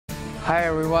Hi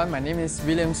everyone, my name is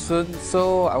William Sun.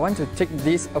 So I want to take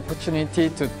this opportunity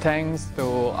to thanks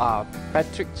to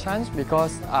Patric Chan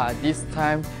because this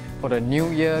time for the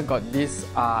new year got this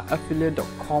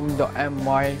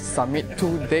affiliate.com.my summit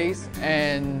 2 days,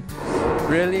 and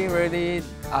really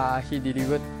he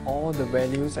delivered all the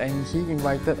values and he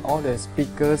invited all the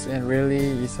speakers, and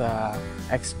really is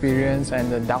experience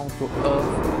and the down to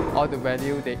earth all the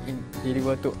value they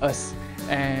deliver to us.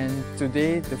 And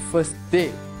today the first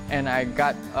day, and I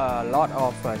got a lot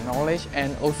of knowledge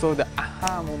and also the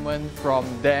aha moment from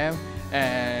them,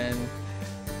 and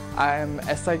I'm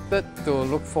excited to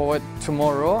look forward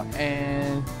tomorrow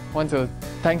and want to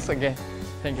thanks again.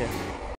 Thank you.